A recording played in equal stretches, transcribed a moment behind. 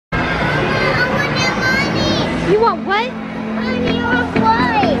want what? Money or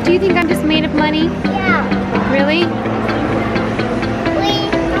flight. Do you think I'm just made of money? Yeah. Really? We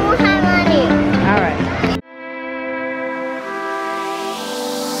don't have money. Alright.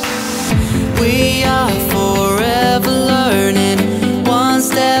 We are forever learning, one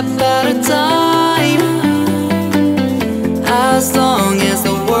step at a time. As long as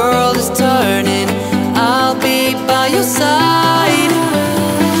the world is turning, I'll be by your side.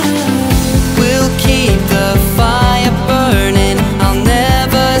 We'll keep the fire burning, I'll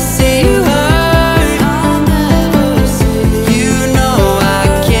never see you hurt. You know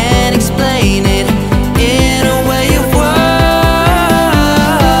I can't explain it in a way of words.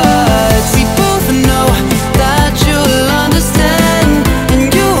 We both know that you'll understand,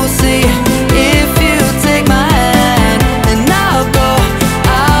 and you'll see if you take my hand, and I'll go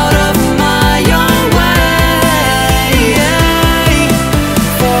out of my own way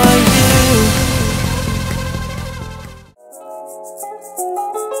for you.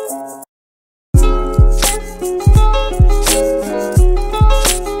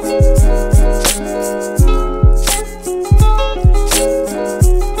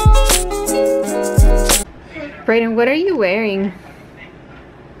 Brayden, what are you wearing?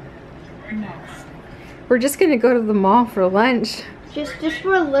 We're just gonna go to the mall for lunch. Just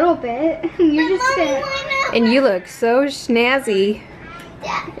for a little bit. You're just gonna... And you look so snazzy.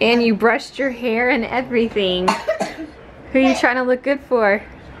 And you brushed your hair and everything. Who are you trying to look good for?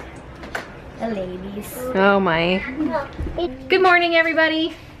 The ladies. Oh my. Good morning,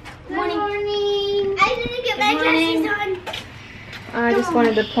 everybody. Good morning. I didn't get my dresses on. I just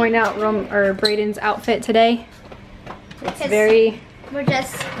wanted to point out Brayden's outfit today. It's very We're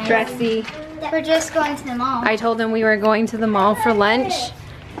just dressy. We're just going to the mall. I told him we were going to the mall for lunch.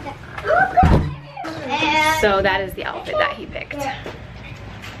 So that is the outfit that he picked.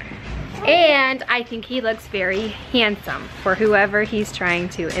 And I think he looks very handsome for whoever he's trying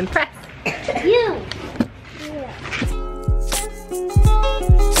to impress. You.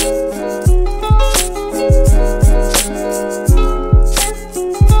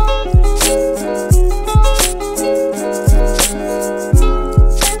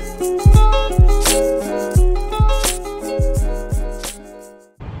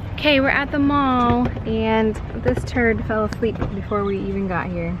 Okay, we're at the mall and this turd fell asleep before we even got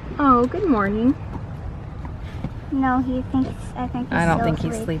here. Oh, good morning. No, I think he's I don't still think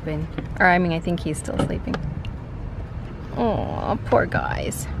he's asleep. sleeping. Or I mean, I think he's still sleeping. Oh, poor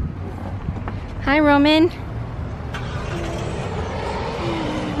guys. Hi, Roman.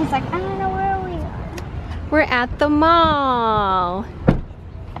 He's like, I don't know where we are. We're at the mall.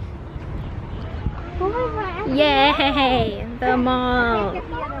 Yay, the mall.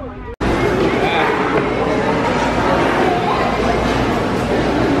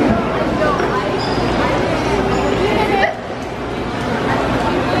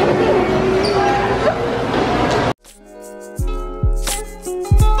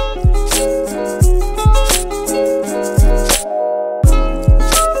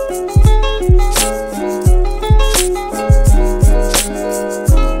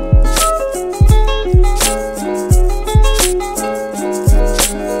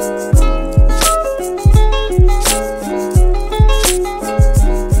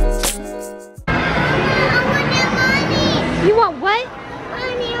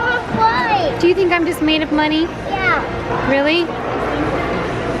 Do you think I'm just made of money? Yeah. Really? We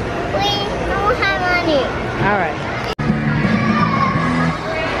don't have money. All right.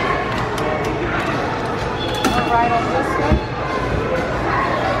 Right on this one.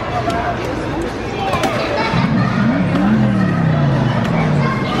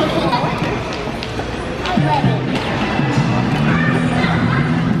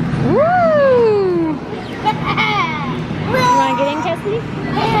 Woo! You want to get in, Kesley?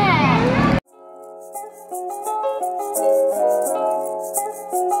 Yeah.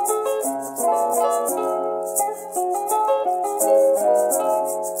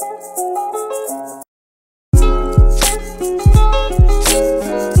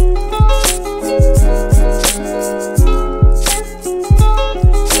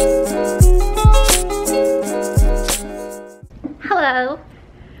 Hello.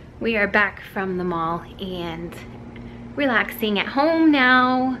 We are back from the mall and relaxing at home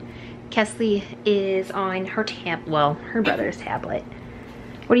now. Kesley is on her her brother's tablet.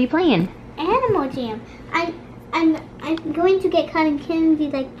 What are you playing? Animal Jam. I'm going to get cotton candy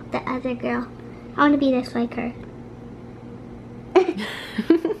like the other girl. I want to be just like her.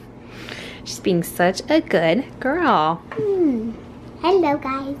 She's being such a good girl. Hello,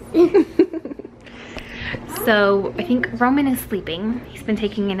 guys. So I think Roman is sleeping. He's been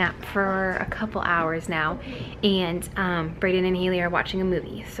taking a nap for a couple hours now, and Brayden and Haley are watching a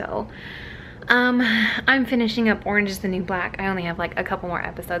movie. So I'm finishing up Orange is the New Black. I only have like a couple more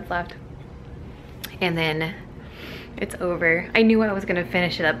episodes left, and then it's over. I knew I was gonna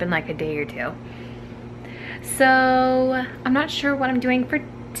finish it up in like a day or two. So I'm not sure what I'm doing for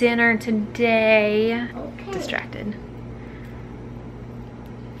dinner today. Okay. Distracted.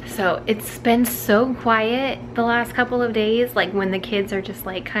 So it's been so quiet the last couple of days, like when the kids are just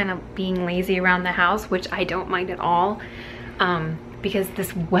like kind of being lazy around the house, which I don't mind at all, because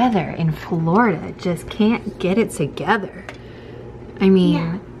this weather in Florida just can't get it together. I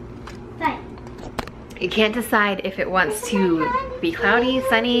mean, it can't decide if it wants to be cloudy,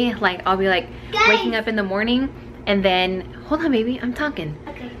 sunny. Like I'll be like waking up in the morning and then, hold on baby, I'm talking.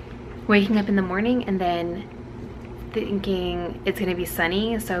 Okay. Waking up in the morning and then thinking it's gonna be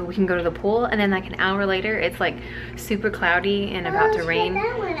sunny so we can go to the pool, and then like an hour later it's like super cloudy and about to rain.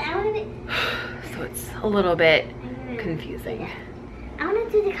 So it's a little bit confusing. I want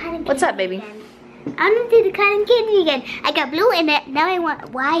to do the cotton candy. What's up, baby? Again. I want to do the cotton candy again. I got blue in it. Now I want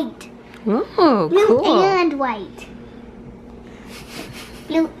white. Oh, blue cool. And white.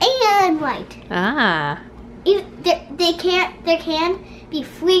 Blue and white. Ah. There can be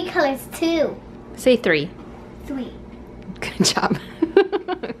 3 colors too. Say 3. 3. Good job.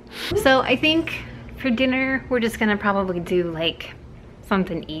 So I think for dinner we're just gonna probably do like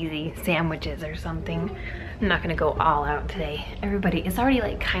something easy, sandwiches or something. I'm not gonna go all out today. It's already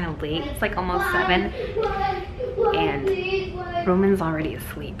like kind of late. It's like almost 7 and Roman's already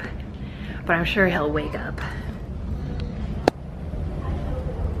asleep, but I'm sure he'll wake up.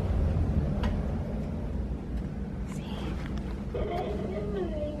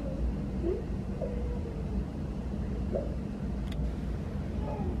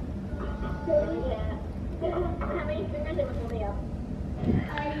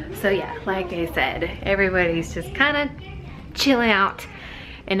 So yeah, like I said, everybody's just kind of chilling out,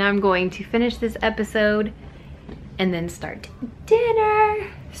 and I'm going to finish this episode and then start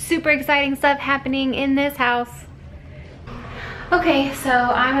dinner. Super exciting stuff happening in this house. Okay, so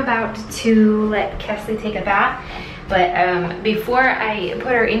I'm about to let Kesley take a bath, but before I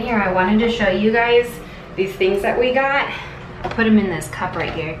put her in here, I wanted to show you guys these things that we got. I'll put them in this cup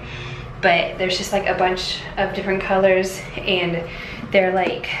right here, but there's just like a bunch of different colors, and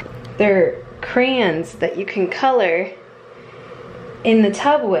they're crayons that you can color in the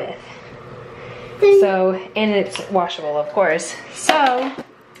tub with. So, and it's washable, of course. So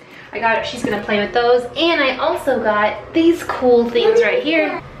she's gonna play with those. And I also got these cool things right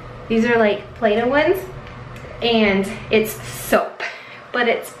here. These are like Play-Doh ones, and it's soap, but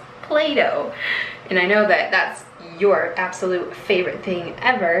it's Play-Doh. And I know that that's your absolute favorite thing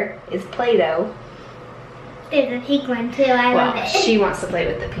ever is Play-Doh. There's a pink one too, I love it. She wants to play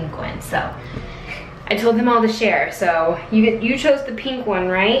with the pink one, so I told them all to share. So you chose the pink one,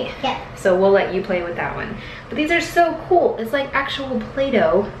 right? Yeah. So we'll let you play with that one. But these are so cool. It's like actual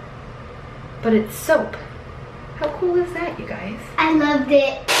Play-Doh, but it's soap. How cool is that, you guys? I loved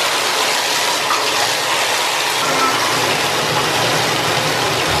it.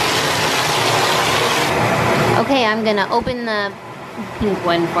 Okay, I'm gonna open the pink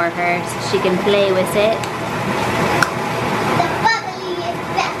one for her so she can play with it.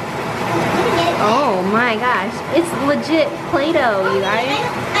 Oh my gosh, it's legit Play-Doh, you guys.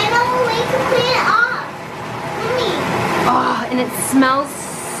 I know a way to clean it off. Mommy. Oh, and it smells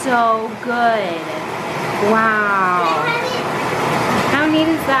so good. Wow. Can I have it? How neat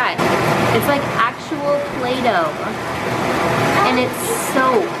is that? It's like actual Play-Doh. And it's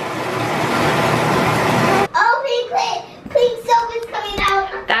soap. Oh, pink soap is coming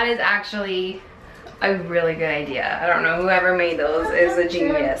out. That is actually a really good idea. I don't know, whoever made those is a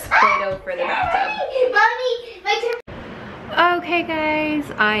genius. Play-Doh for the bathtub. Mommy, my turn. Okay guys,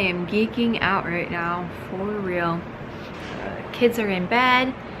 I am geeking out right now, for real. Kids are in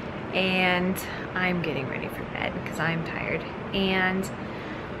bed and I'm getting ready for bed because I'm tired and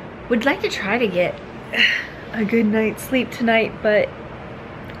would like to try to get a good night's sleep tonight, but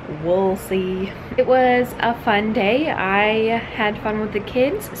we'll see. It was a fun day. I had fun with the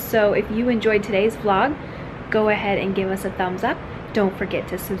kids, so if you enjoyed today's vlog, go ahead and give us a thumbs up. Don't forget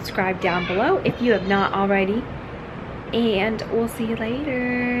to subscribe down below if you have not already, and we'll see you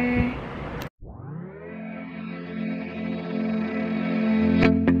later.